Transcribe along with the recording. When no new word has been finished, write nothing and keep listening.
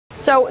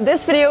So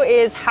this video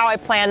is how I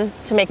plan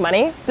to make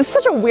money. This is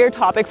such a weird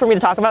topic for me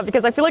to talk about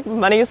because I feel like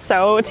money is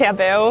so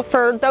taboo.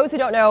 For those who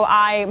don't know,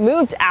 I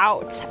moved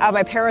out of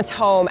my parents'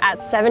 home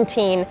at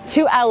 17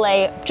 to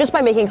LA just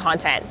by making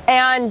content.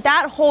 And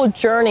that whole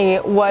journey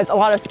was a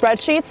lot of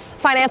spreadsheets,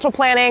 financial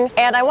planning,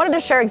 and I wanted to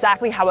share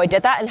exactly how I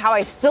did that and how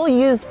I still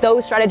use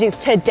those strategies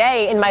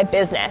today in my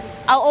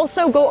business. I'll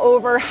also go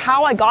over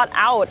how I got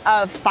out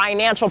of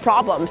financial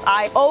problems.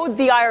 I owed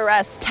the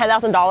IRS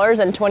 $10,000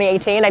 in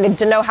 2018. I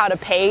didn't know how to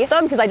pay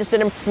them because I just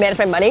didn't manage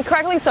my money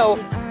correctly. So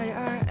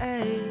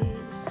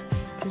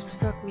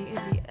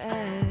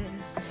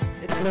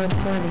it's not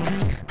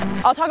funny.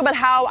 I'll talk about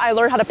how I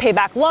learned how to pay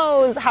back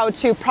loans, how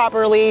to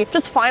properly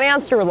just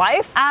finance your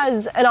life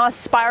as an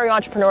aspiring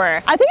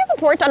entrepreneur. I think it's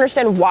important to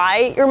understand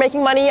why you're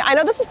making money. I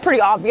know this is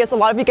pretty obvious. A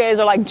lot of you guys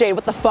are like, Jade,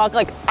 what the fuck?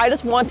 Like, I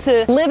just want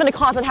to live in a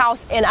content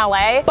house in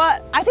LA.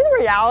 But I think the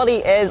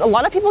reality is a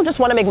lot of people just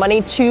want to make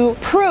money to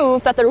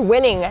prove that they're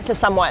winning to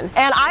someone.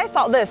 And I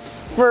felt this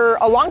for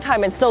a long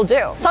time and still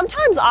do.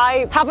 Sometimes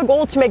I have a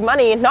goal to make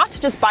money, not to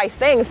just buy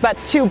things, but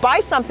to buy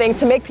something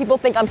to make people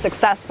think I'm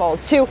successful,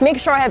 to make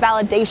sure I have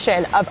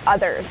validation of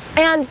others.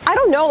 And I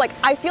don't know, like,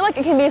 I feel like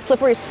it can be a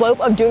slippery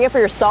slope of doing it for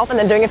yourself and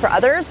then doing it for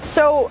others.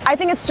 So I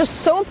think it's just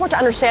so important to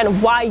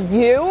understand why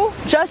you,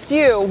 just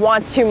you,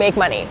 want to make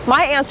money.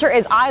 My answer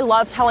is I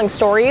love telling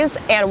stories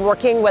and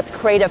working with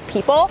creative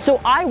people. So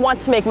I want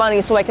to make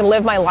money so I can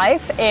live my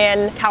life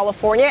in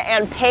California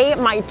and pay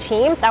my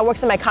team that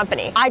works in my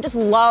company. I just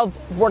love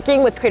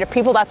working with creative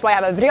people. That's why I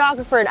have a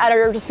videographer and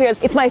editor, just because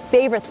it's my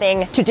favorite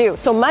thing to do.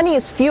 So money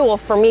is fuel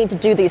for me to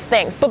do these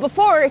things. But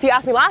before, if you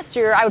asked me last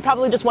year, I would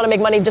probably just want to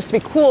make money just to be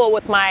cool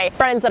with my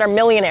friends that are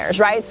millionaires,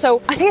 right?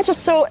 So I think it's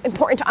just so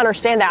important to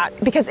understand that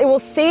because it will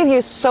save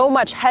you so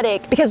much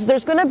headache, because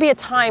there's going to be a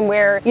time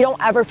where you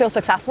don't ever feel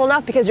successful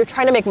enough because you're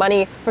trying to make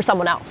money for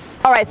someone else.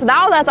 All right, so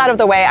now that's out of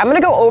the way, I'm going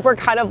to go over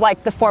kind of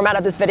like the format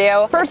of this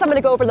video. First, I'm going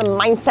to go over the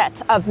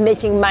mindset of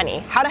making money,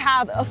 how to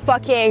have a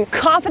fucking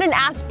confident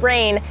ass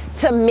brain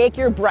to make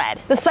your bread.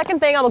 The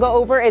second thing I'm going to go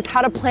over is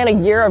how to plan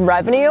a year of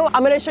revenue.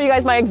 I'm going to show you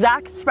guys my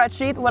exact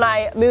spreadsheet when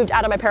I moved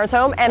out of my parents'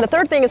 home. And the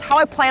third thing is how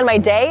I plan my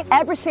day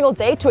every single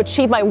day to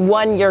achieve my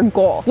 1-year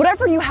goal.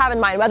 Whatever you have in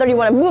mind, whether you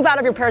want to move out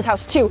of your parents'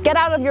 house too, get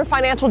out of your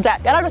financial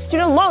debt, get out of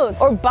student loans,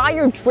 or buy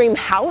your dream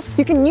house,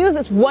 you can use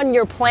this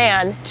 1-year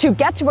plan to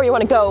get to where you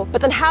want to go, but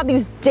then have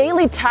these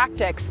daily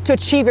tactics to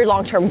achieve your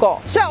long-term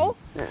goal. So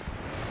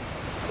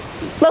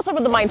let's start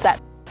with the mindset.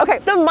 Okay,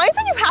 the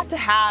mindset you have to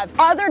have,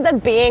 other than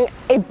being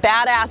a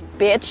badass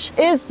bitch,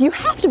 is you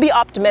have to be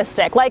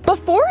optimistic. Like,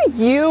 before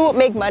you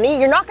make money,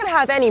 you're not gonna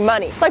have any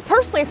money. Like,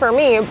 personally for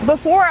me,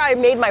 before I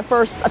made my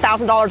first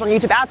 $1,000 on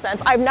YouTube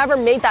AdSense, I've never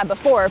made that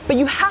before, but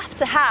you have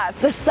to have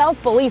the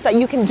self-belief that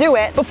you can do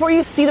it before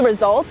you see the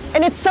results.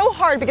 And it's so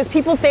hard because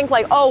people think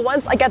like, oh,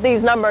 once I get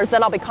these numbers,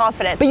 then I'll be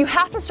confident. But you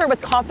have to start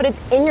with confidence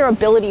in your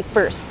ability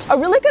first. A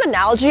really good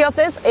analogy of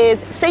this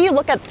is, say you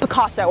look at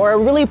Picasso or a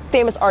really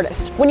famous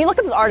artist. When you look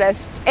at this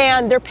artist,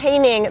 and they're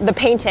painting the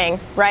painting,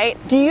 right?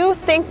 Do you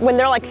think when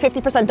they're like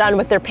 50% done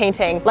with their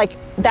painting, like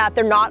that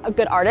they're not a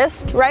good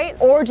artist, right?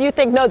 Or do you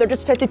think, no, they're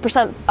just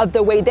 50% of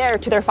the way there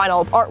to their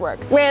final artwork?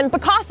 When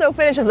Picasso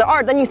finishes the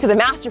art, then you see the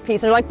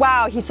masterpiece and you're like,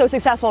 wow, he's so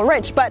successful and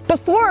rich. But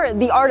before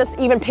the artist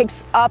even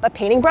picks up a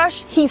painting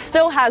brush, he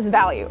still has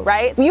value,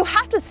 right? You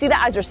have to see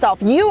that as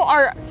yourself. You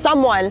are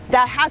someone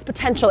that has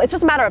potential. It's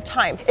just a matter of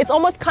time. It's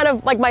almost kind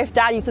of like my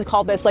dad used to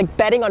call this, like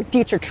betting on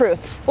future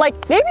truths.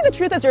 Like, maybe the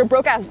truth is you're a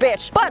broke ass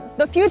bitch, but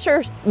the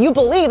future, you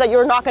believe that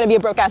you're not gonna be a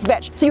broke ass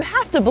bitch. So you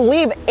have to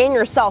believe in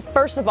yourself,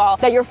 first of all,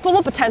 that you're full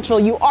of potential,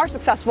 you are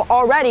successful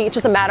already, it's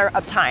just a matter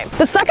of time.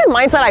 The second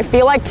mindset I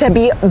feel like to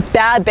be a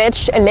bad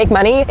bitch and make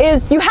money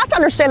is you have to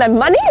understand that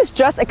money is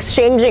just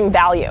exchanging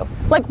value.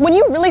 Like, when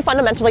you really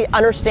fundamentally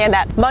understand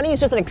that money is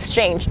just an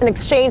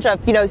exchange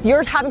of, you know,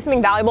 you're having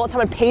something valuable and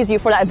someone pays you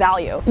for that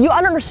value. You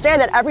understand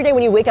that every day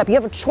when you wake up, you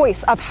have a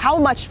choice of how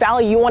much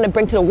value you want to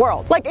bring to the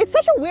world. Like, it's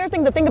such a weird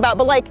thing to think about,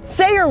 but like,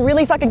 say you're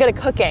really fucking good at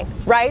cooking,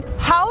 right?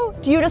 How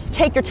do you just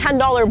take your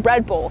 $10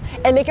 bread bowl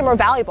and make it more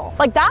valuable?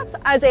 Like, that's,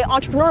 as an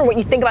entrepreneur, what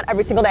you think about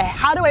every single day.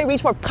 How do I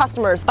reach more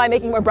customers by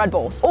making more bread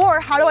bowls? Or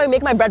how do I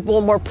make my bread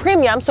bowl more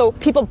premium so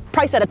people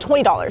price it at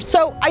 $20?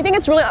 So I think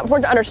it's really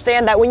important to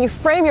understand that when you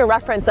frame your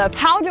reference of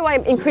how do I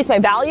increase my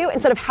value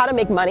instead of how to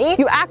make money,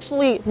 you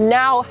actually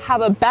now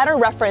have a better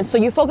reference, so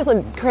you focus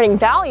on creating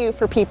value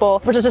for people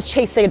versus just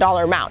chasing a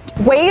dollar amount.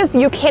 Ways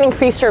you can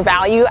increase your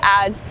value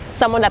as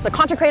someone that's a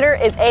content creator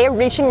is A,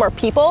 reaching more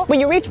people. When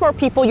you reach more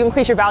people, you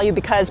increase your value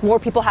because more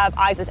people have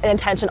eyes and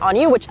attention on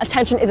you, which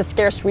attention is a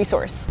scarce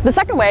resource. The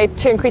second way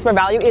to increase more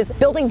value is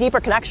building deeper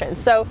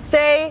connections. So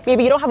say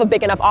maybe you don't have a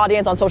big enough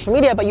audience on social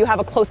media, but you have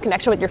a close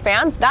connection with your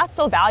fans. That's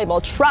so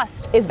valuable.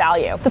 Trust is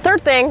value. The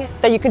third thing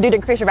that you can do to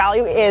increase your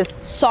value is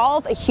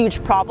solve a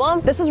huge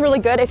problem. This is really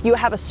good if you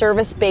have a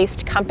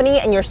service-based company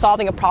and you're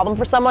solving a problem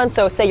for someone.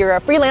 So say you're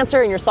a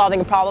freelancer and you're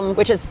solving a problem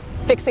which is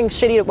fixing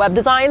shitty web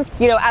designs.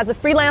 You know, as a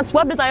freelance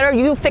web designer,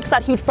 you fix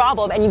that huge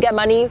problem and you get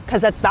money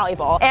because that's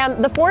valuable.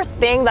 And the fourth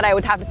thing that I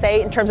would have to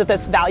say in terms of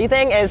this value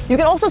thing is you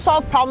can also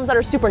solve problems that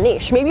are super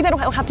niche. Maybe they don't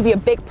have to be a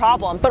big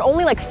problem, but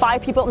only like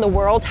 5 people in the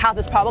world have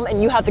this problem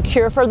and you have the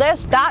cure for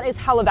this. That is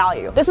hella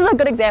value. This is a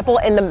good example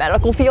in the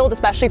medical field,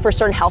 especially for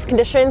certain health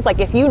conditions. Like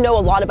if you know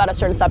a lot about a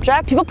certain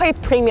subject, people pay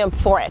premium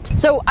for it.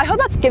 So I hope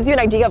that gives you an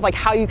idea of like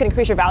how you can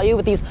increase your value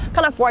with these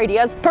kind of 4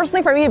 ideas.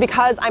 Personally for me,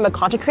 because I'm a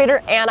content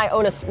creator and I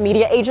own a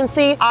media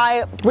agency,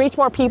 I reach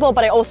more people,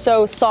 but I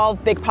also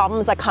solve big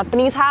problems that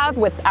companies have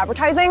with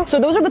advertising. So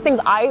those are the things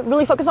I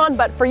really focus on,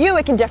 but for you,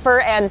 it can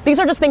differ. And these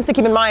are just things to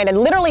keep in mind. And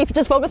literally, if you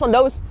just focus on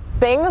those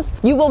things,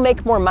 you will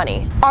make more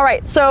money. All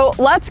right, so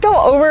let's go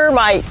over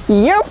my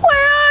year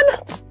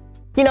plan.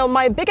 You know,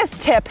 my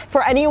biggest tip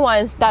for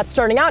anyone that's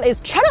starting out is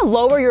try to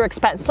lower your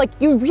expense. Like,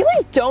 you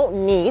really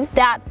don't need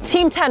that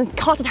Team 10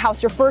 content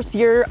house your first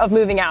year of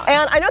moving out.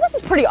 And I know this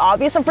is pretty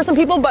obvious for some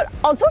people, but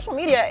on social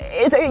media,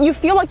 you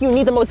feel like you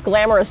need the most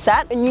glamorous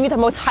set and you need the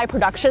most high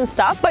production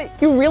stuff, but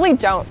you really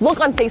don't. Look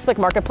on Facebook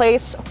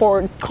Marketplace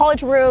for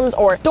college rooms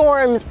or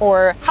dorms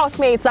or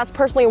housemates. That's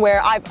personally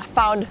where I've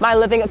found my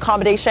living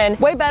accommodation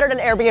way better than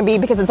Airbnb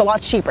because it's a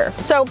lot cheaper.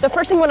 So the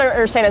first thing you want to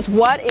understand is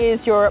what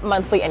is your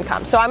monthly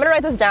income? So I'm gonna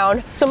write this down.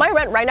 So my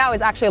rent right now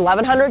is actually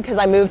 $1,100 because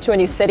I moved to a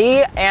new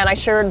city and I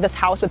shared this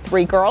house with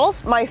 3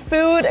 girls. My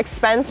food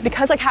expense,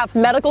 because I have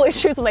medical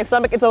issues with my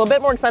stomach, it's a little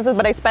bit more expensive,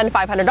 but I spend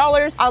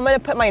 $500. I'm gonna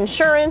put my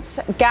insurance,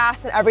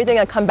 gas, and everything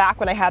and come back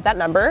when I have that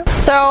number.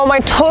 So my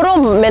total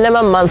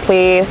minimum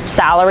monthly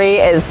salary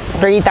is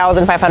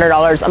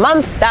 $3,500 a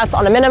month. That's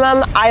on a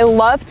minimum. I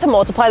love to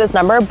multiply this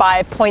number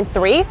by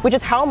 0.3, which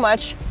is how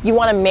much you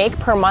wanna make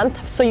per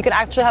month so you can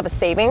actually have a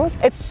savings.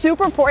 It's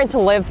super important to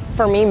live,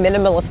 for me,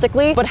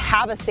 minimalistically, but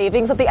have a savings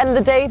at the end of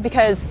the day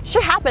because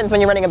shit happens when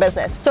you're running a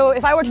business. So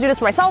if I were to do this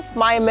for myself,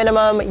 my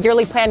minimum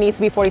yearly plan needs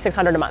to be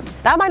 $4,600 a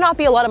month. That might not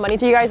be a lot of money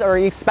to you guys, or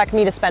you expect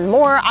me to spend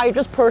more. I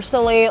just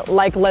personally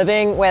like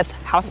living with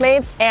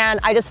housemates and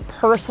I just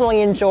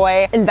personally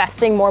enjoy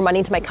investing more money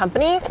into my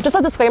company. Just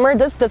a disclaimer,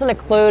 this doesn't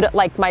include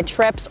like my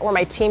trips or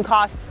my team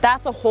costs.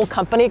 That's a whole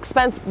company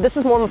expense. This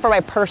is more for my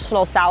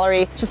personal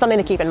salary, just something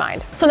to keep in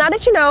mind. So now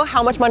that you know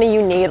how much money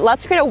you need,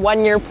 let's create a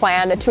 1-year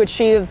plan to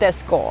achieve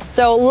this goal.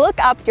 So look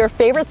up your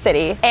favorite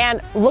city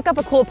and look up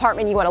a cool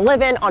apartment you want to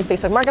live in on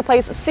Facebook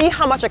Marketplace, see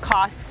how much it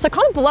costs. So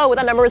comment below what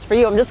that number is for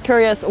you. I'm just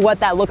curious what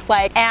that looks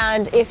like.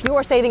 And if you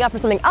are saving up for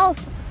something else,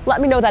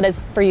 let me know that is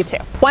for you too.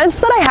 Once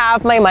that I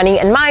have my money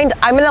in mind,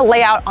 I'm gonna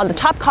lay out on the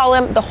top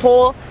column the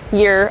whole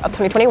year of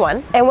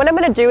 2021. And what I'm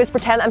gonna do is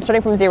pretend I'm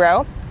starting from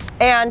 0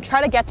 and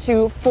try to get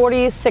to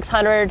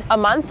 $4,600 a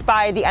month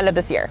by the end of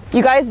this year.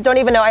 You guys don't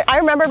even know, I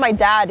remember my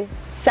dad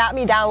sat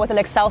me down with an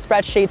Excel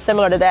spreadsheet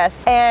similar to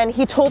this, and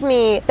he told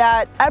me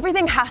that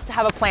everything has to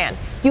have a plan.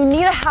 You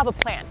need to have a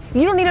plan.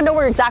 You don't need to know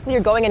where exactly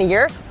you're going in a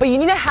year, but you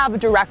need to have a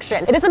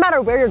direction. It doesn't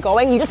matter where you're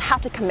going, you just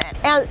have to commit.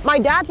 And my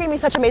dad gave me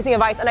such amazing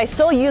advice, and I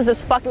still use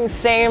this fucking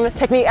same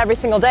technique every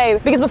single day,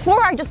 because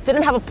before I just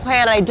didn't have a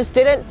plan, I just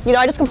didn't, you know,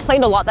 I just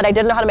complained a lot that I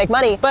didn't know how to make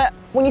money. But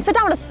when you sit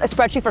down with a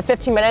spreadsheet for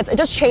 15 minutes, it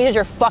just changes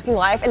your fucking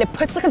life and it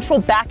puts the control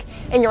back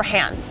in your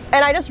hands.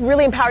 And I just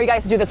really empower you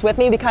guys to do this with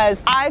me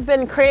because I've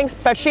been creating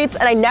spreadsheets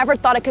and I never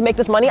thought I could make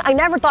this money. I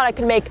never thought I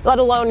could make, let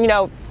alone, you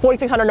know,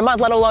 $4,600 a month,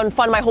 let alone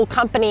fund my whole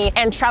company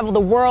and travel the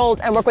world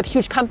and work with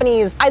huge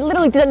companies. I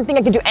literally didn't think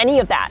I could do any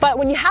of that. But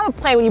when you have a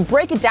plan, when you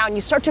break it down,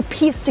 you start to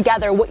piece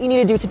together what you need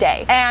to do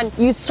today. And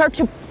you start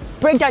to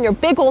break down your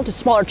big goal into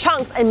smaller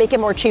chunks and make it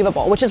more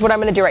achievable, which is what I'm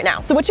gonna do right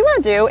now. So what you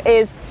wanna do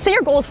is, say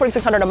your goal is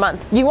 $4,600 a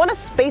month. You wanna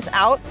space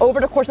out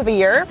over the course of a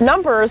year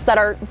numbers that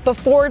are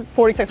before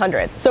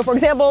 $4,600. So for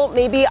example,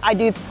 maybe I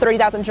do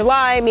 30,000 in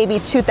July, maybe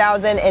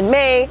 2,000 in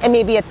May, and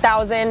maybe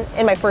 1,000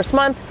 in my first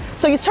month.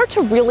 So you start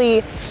to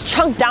really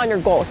chunk down your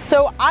goals.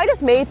 So I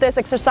just made this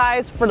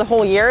exercise for the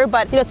whole year,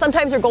 but you know,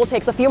 sometimes your goal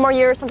takes a few more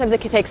years, sometimes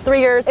it takes 3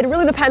 years. It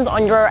really depends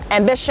on your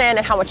ambition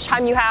and how much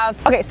time you have.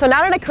 Okay, so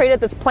now that I created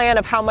this plan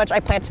of how much I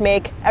plan to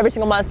make every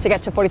single month to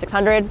get to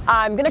 $4,600,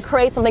 I'm gonna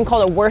create something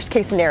called a worst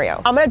case scenario.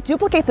 I'm gonna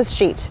duplicate this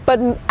sheet, but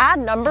add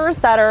numbers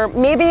that are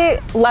maybe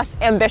less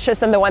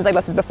ambitious than the ones I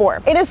listed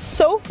before. It is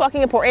so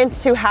fucking important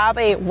to have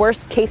a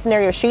worst case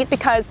scenario sheet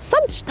because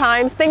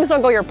sometimes things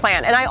don't go your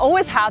plan. And I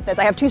always have this.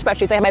 I have 2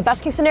 spreadsheets. I have my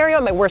best case scenario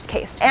and my worst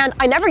case. And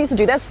I never used to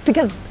do this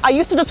because I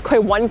used to just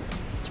create one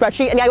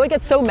spreadsheet and I would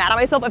get so mad at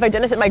myself if I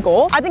didn't hit my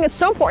goal. I think it's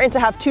so important to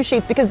have 2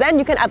 sheets because then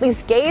you can at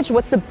least gauge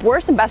what's the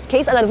worst and best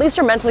case and at least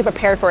you're mentally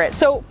prepared for it.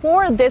 So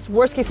for this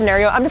worst case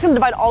scenario, I'm just gonna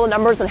divide all the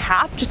numbers in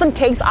half just in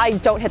case I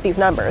don't hit these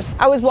numbers.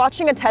 I was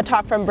watching a TED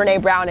Talk from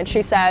Brene Brown and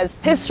she says,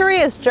 history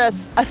is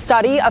just a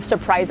study of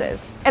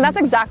surprises. And that's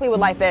exactly what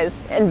life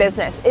is in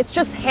business. It's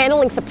just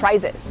handling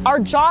surprises. Our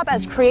job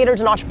as creators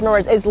and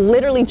entrepreneurs is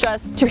literally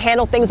just to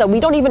handle things that we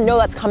don't even know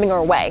that's coming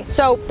our way.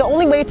 So the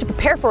only way to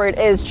prepare for it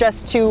is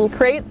just to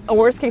create a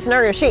worst case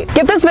scenario sheet.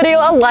 Give this video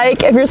a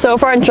like if you're so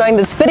far enjoying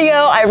this video.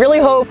 I really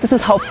hope this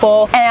is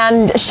helpful,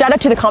 and shout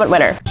out to the comment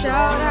winner.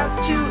 Shout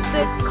out to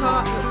the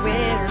comment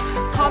winner.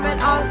 Comment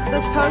on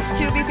this post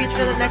to be featured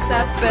in the next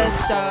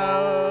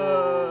episode.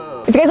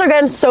 If you guys are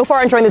again so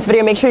far enjoying this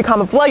video, make sure you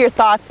comment below your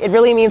thoughts. It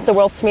really means the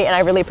world to me and I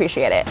really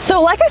appreciate it. So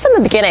like I said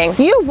in the beginning,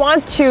 you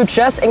want to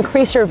just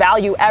increase your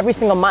value every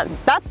single month.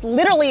 That's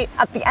literally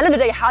at the end of the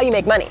day how you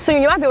make money. So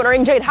you might be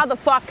wondering, Jade, how the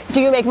fuck do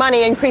you make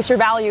money and increase your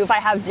value if I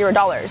have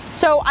 $0?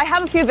 So I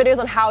have a few videos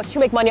on how to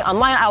make money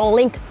online. I will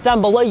link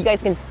down below. You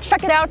guys can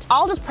check it out.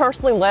 I'll just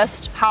personally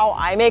list how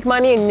I make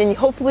money and then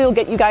hopefully it'll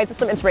get you guys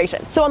some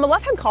inspiration. So on the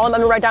left hand column,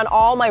 I'm gonna write down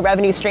all my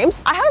revenue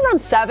streams. I have around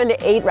 7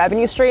 to 8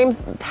 revenue streams.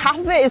 Half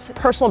of it is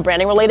personal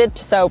branding related.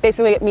 So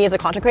basically me as a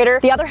content creator.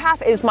 The other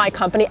half is my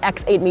company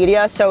X8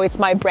 Media. So it's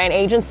my brand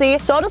agency.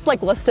 So I'll just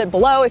like list it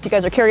below if you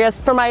guys are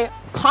curious. For my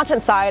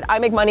content side, I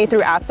make money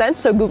through AdSense.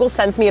 So Google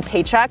sends me a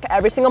paycheck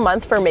every single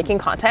month for making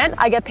content.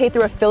 I get paid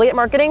through affiliate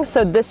marketing.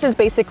 So this is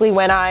basically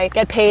when I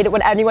get paid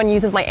when anyone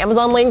uses my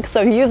Amazon link.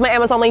 So if you use my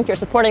Amazon link, you're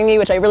supporting me,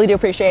 which I really do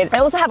appreciate. I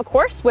also have a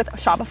course with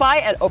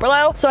Shopify and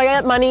Oberlo. So I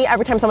get money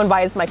every time someone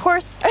buys my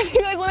course. If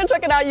you guys want to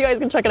check it out, you guys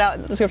can check it out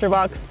in the description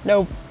box.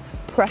 No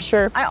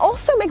pressure. I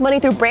also make money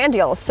through brand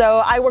deals.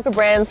 So I work with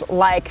brands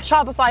like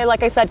Shopify,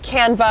 like I said,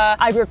 Canva.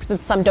 I've worked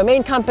with some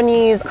domain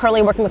companies,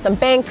 currently working with some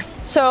banks.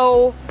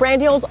 So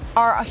brand deals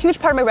are a huge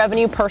part of my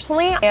revenue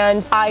personally,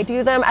 and I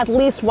do them at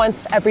least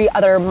once every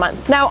other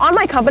month. Now on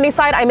my company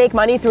side, I make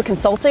money through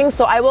consulting.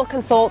 So I will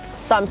consult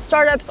some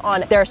startups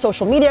on their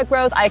social media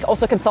growth. I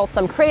also consult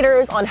some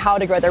creators on how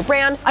to grow their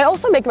brand. I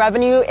also make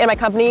revenue in my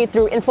company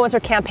through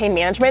influencer campaign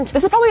management.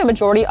 This is probably a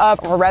majority of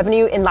our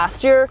revenue in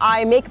last year.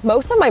 I make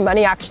most of my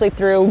money actually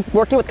through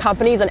working with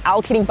companies and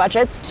allocating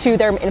budgets to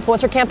their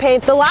influencer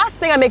campaigns. The last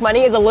thing I make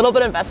money is a little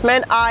bit of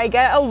investment. I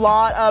get a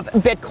lot of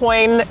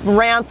Bitcoin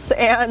rants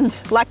and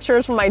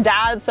lectures from my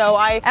dad, so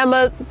I am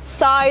a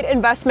side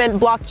investment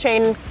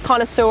blockchain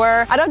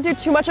connoisseur. I don't do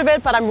too much of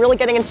it, but I'm really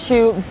getting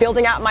into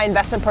building out my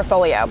investment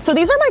portfolio. So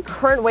these are my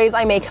current ways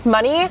I make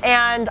money,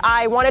 and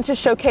I wanted to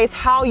showcase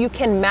how you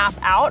can map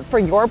out for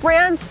your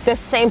brand this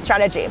same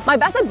strategy. My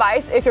best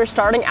advice if you're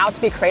starting out to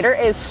be a creator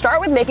is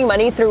start with making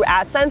money through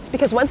AdSense,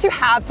 because once you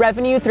have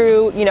revenue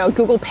through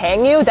Google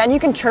paying you, then you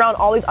can turn on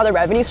all these other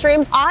revenue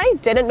streams. I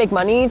didn't make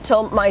money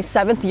till my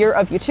 7th year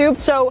of YouTube,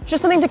 so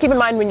just something to keep in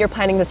mind when you're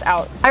planning this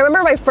out. I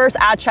remember my first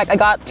ad check, I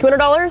got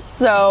 $200,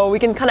 so we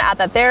can kind of add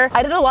that there.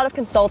 I did a lot of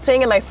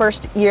consulting in my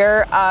first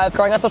year of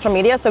growing on social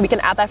media, so we can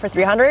add that for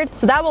 $300.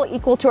 So that will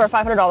equal to our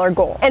 $500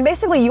 goal. And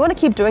basically you want to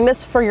keep doing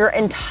this for your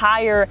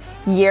entire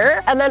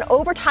year, and then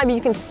over time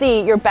you can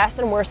see your best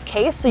and worst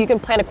case so you can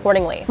plan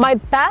accordingly. My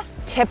best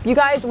tip, you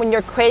guys, when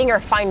you're creating your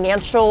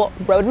financial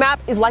roadmap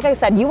is, like I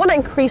said, you want to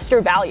increase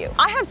your value.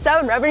 I have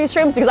 7 revenue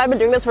streams because I've been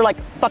doing this for like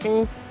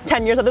fucking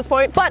 10 years at this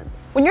point, but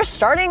when you're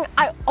starting,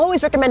 I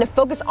always recommend to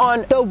focus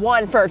on the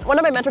one first. One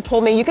of my mentors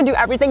told me you can do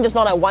everything, just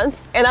not at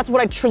once, and that's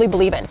what I truly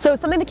believe in. So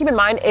something to keep in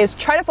mind is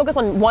try to focus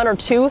on 1 or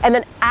 2 and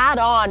then add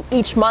on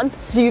each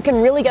month so you can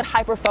really get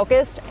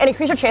hyper-focused and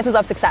increase your chances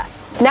of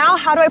success. Now,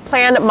 how do I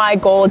plan my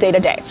goal day to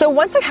day? So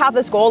once I have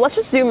this goal, let's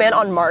just zoom in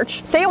on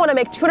March. Say I want to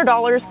make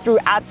 $200 through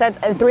AdSense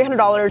and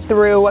 $300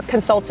 through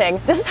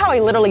consulting. This is how I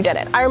literally did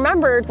it. I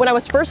remembered when I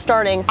was first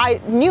starting, I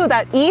knew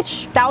that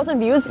each 1,000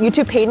 views,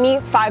 YouTube paid me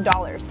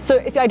 $5. So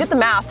if I did the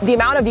math,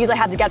 the amount of views I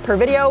had to get per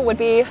video would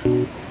be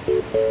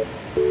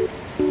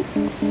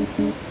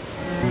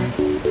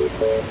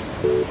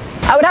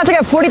I would have to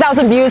get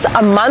 40,000 views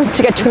a month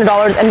to get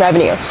 $200 in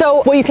revenue.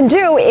 So what you can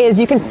do is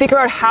you can figure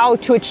out how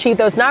to achieve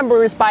those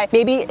numbers by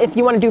maybe if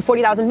you want to do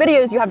 40,000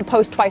 videos, you have to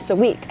post twice a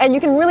week. And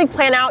you can really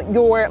plan out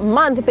your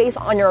month based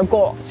on your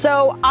goal.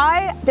 So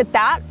I did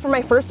that for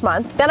my first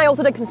month. Then I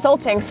also did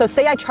consulting. So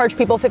say I charge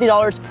people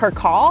 $50 per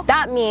call.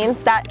 That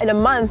means that in a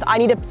month, I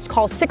need to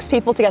call 6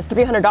 people to get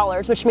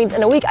 $300, which means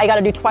in a week, I got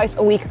to do twice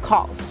a week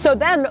calls. So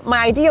then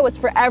my idea was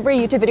for every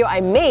YouTube video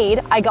I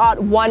made, I got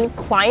 1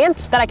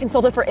 client that I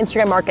consulted for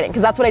Instagram marketing,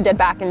 because that's what I did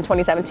back in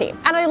 2017.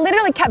 And I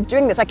literally kept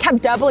doing this. I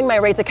kept doubling my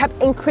rates. I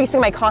kept increasing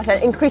my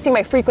content, increasing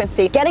my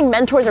frequency, getting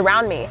mentors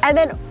around me. And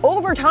then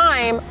over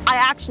time, I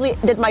actually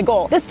did my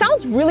goal. This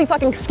sounds really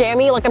fucking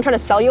scammy, like I'm trying to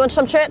sell you on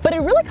some shit, but it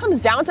really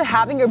comes down to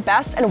having your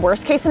best and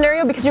worst case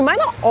scenario, because you might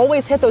not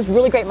always hit those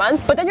really great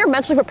months, but then you're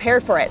mentally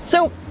prepared for it.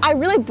 So I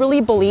really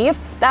believe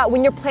that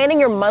when you're planning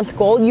your month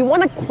goal, you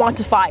want to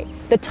quantify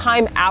the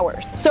time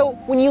hours. So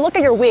when you look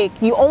at your week,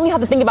 you only have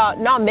to think about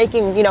not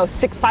making,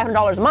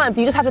 $500 a month.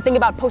 You just have to think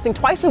about posting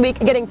twice a week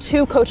and getting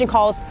 2 coaching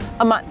calls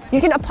a month. You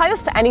can apply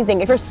this to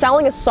anything. If you're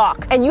selling a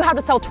sock and you have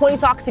to sell 20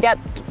 socks to get,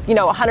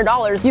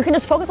 $100, you can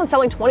just focus on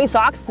selling 20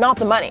 socks, not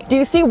the money. Do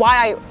you see why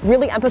I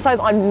really emphasize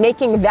on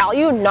making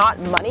value, not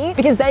money?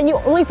 Because then you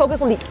only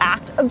focus on the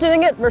act of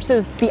doing it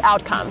versus the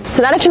outcome.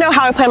 So now that you know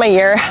how I plan my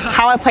year,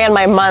 how I plan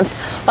my month,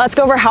 let's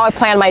go over how I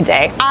plan my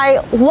day.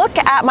 I look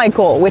at my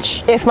goal,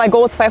 which if my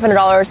goal is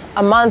 $500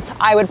 a month,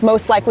 I would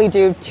most likely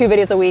do 2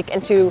 videos a week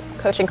and 2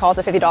 coaching calls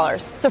at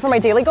 $50. So for my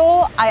daily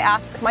goal, I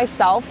ask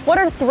myself, what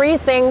are 3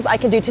 things I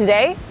can do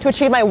today to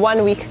achieve my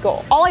 1 week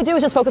goal? All I do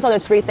is just focus on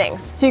those 3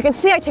 things. So you can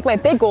see I take my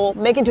big goal,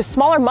 make it into a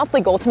smaller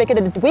monthly goal, to make it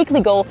a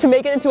weekly goal, to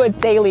make it into a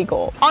daily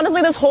goal.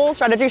 Honestly, this whole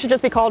strategy should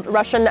just be called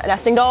Russian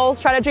nesting doll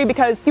strategy,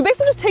 because you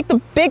basically just take the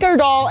bigger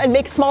doll and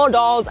make smaller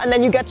dolls, and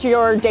then you get to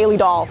your daily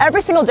doll.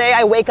 Every single day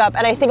I wake up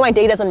and I think my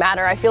day doesn't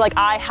matter. I feel like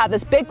I have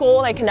this big goal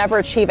and I can never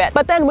achieve it.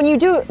 But then when you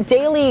do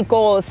daily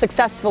goals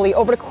successfully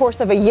over the course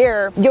of a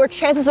year, your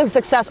chances of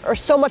success are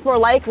so much more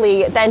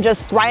likely than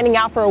just grinding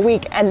out for a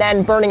week and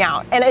then burning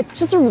out. And it's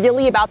just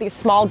really about these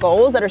small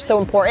goals that are so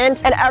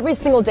important, and every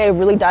single day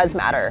really does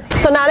matter.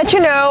 So now that you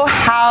know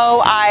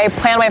how I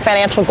plan my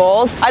financial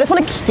goals, I just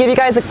want to give you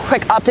guys a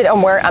quick update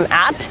on where I'm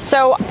at.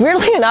 So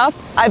weirdly enough,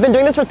 I've been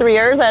doing this for 3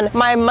 years, and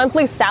my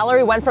monthly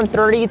salary went from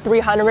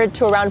 $3,300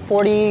 to around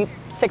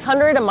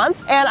 $4,600 a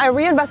month. And I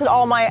reinvested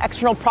all my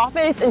external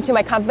profits into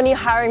my company,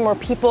 hiring more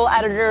people,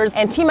 editors,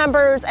 and team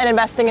members, and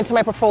investing into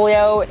my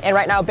portfolio, and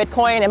right now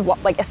Bitcoin and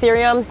like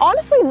Ethereum.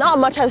 Honestly, not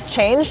much has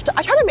changed.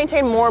 I try to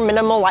maintain more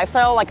minimal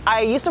lifestyle. Like,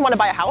 I used to want to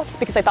buy a house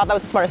because I thought that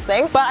was the smartest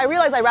thing, but I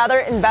realized I'd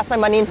rather invest my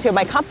money into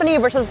my company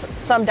versus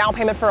some down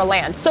payment for a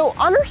land. So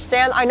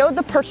understand, I know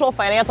the personal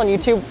finance on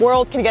YouTube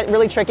world can get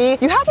really tricky.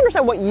 You have to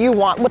understand what you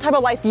want, what type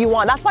of life you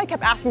want. That's why I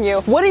kept asking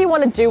you, what do you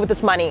want to do with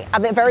this money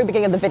at the very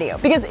beginning of the video?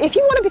 Because if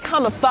you want to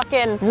become a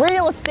fucking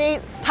real estate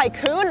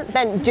tycoon,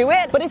 then do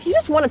it. But if you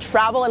just want to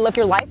travel and live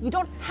your life, you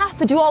don't have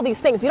to do all these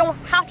things. You don't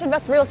have to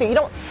invest in real estate. You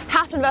don't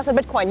have to invest in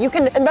Bitcoin. You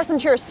can invest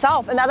into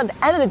yourself. And at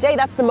the end of the day,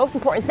 that's the most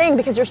important thing,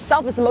 because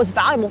yourself is the most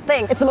valuable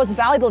thing. It's the most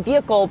valuable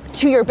vehicle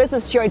to your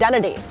business, to your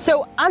identity.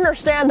 So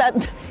understand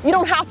that you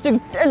don't have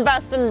to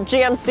invest in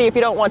GMC if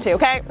you don't want to,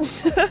 okay?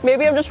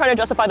 Maybe I'm just trying to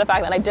justify the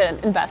fact that I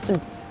didn't invest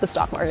in the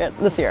stock market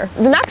this year.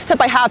 The next tip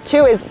I have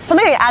too is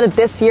something I added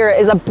this year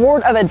is a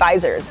board of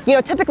advisors. You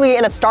know, typically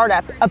in a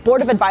startup, a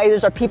board of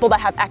advisors are people that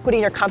have equity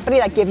in your company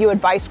that give you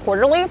advice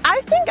quarterly.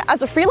 I think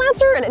as a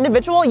freelancer, an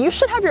individual, you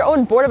should have your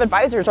own board of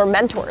advisors or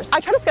mentors. I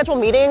try to schedule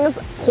meetings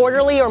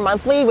quarterly or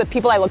monthly with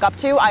people I look up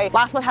to. I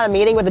last month had a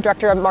meeting with the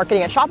director of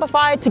marketing at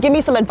Shopify to give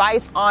me some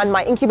advice on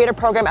my incubator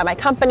program at my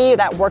company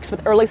that works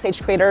with early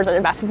stage creators and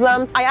invests in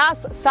them. I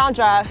asked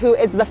Sanja, who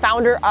is the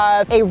founder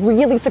of a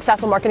really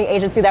successful marketing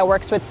agency that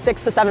works with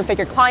 6 to 7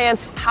 figure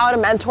clients, how to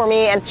mentor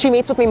me, and she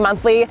meets with me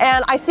monthly.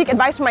 And I seek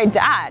advice from my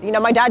dad. You know,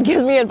 my dad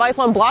gives me advice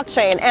on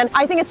blockchain, and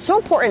I think it's so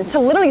important to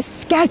literally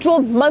schedule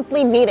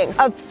monthly meetings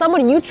of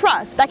someone you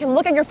trust that can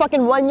look at your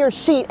fucking 1-year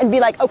sheet and be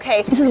like,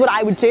 okay, this is what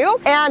I would do.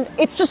 And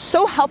it's just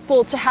so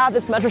helpful to have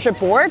this mentorship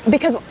board,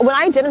 because when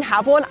I didn't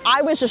have one,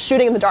 I was just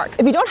shooting in the dark.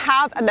 If you don't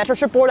have a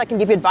mentorship board that can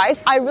give you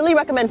advice, I really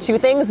recommend 2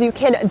 things. You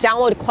can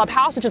download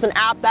Clubhouse, which is an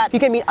app that you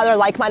can meet other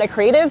like-minded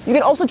creatives. You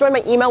can also join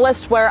my email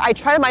list, where I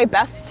try my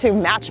best to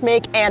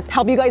matchmake and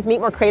help you guys meet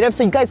more creatives.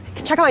 So you guys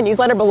can check out my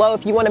newsletter below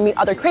if you want to meet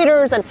other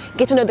creators and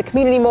get to know the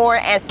community more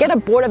and get a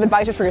board of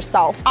advisors for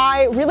yourself.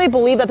 I really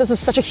believe that this is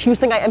such a huge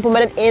thing I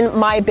implemented in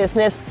my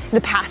business in the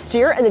past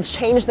year, and it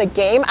changed the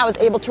game. I was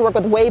able to work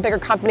with way bigger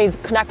companies,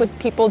 connect with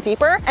people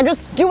deeper, and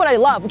just do what I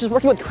love, which is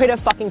working with creative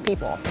fucking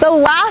people. The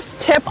last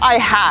tip I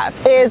have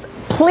is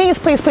please,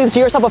 please, please do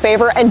yourself a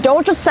favor and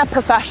don't just set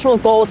professional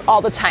goals all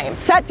the time.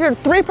 Set your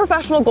 3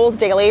 professional goals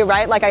daily,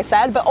 right? Like I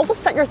said, but also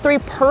set your 3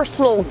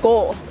 personal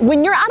goals.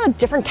 When you're at a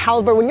different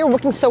caliber, when you're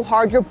working so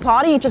hard, your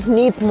body just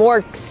needs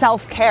more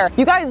self-care.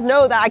 You guys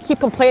know that I keep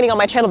complaining on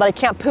my channel that I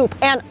can't poop,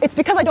 and it's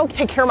because I don't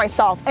take care of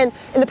myself. And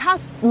in the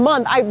past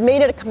month, I've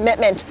made it a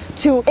commitment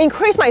to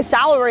increase my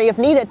salary if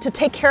needed to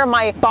take care of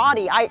my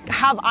body. I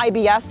have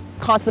IBS,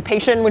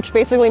 constipation, which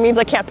basically means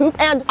I can't poop.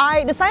 And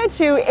I decided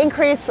to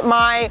increase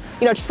my,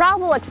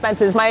 travel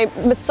expenses, my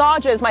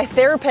massages, my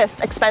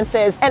therapist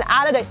expenses, and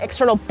added an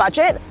external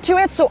budget to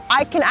it so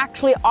I can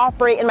actually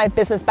operate in my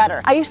business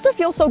better. I used to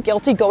feel so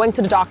guilty going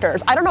to the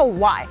doctors. I don't know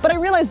why, but I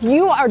realized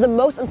you are the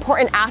most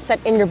important asset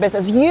in your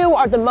business. You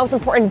are the most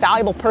important,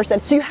 valuable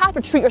person. So you have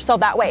to treat yourself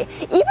that way.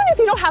 Even if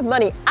you don't have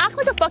money, act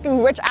like a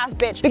fucking rich ass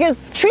bitch,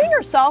 because treating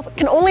yourself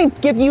can only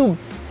give you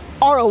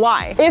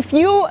ROI. If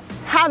you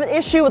have an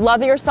issue with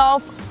loving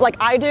yourself like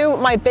I do,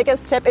 my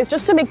biggest tip is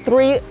just to make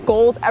 3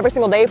 goals every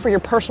single day for your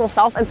personal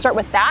self and start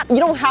with that. You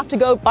don't have to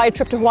go buy a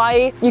trip to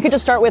Hawaii. You could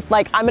just start with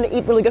like, I'm gonna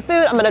eat really good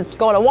food, I'm gonna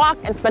go on a walk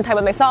and spend time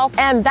with myself.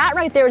 And that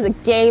right there is a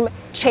game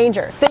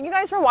changer. Thank you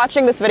guys for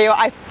watching this video.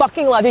 I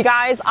fucking love you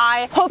guys.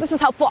 I hope this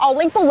is helpful. I'll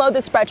link below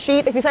this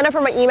spreadsheet. If you sign up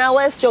for my email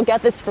list, you'll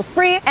get this for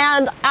free.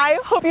 And I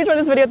hope you enjoyed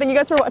this video. Thank you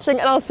guys for watching,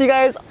 and I'll see you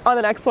guys on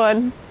the next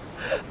one.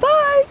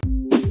 Bye.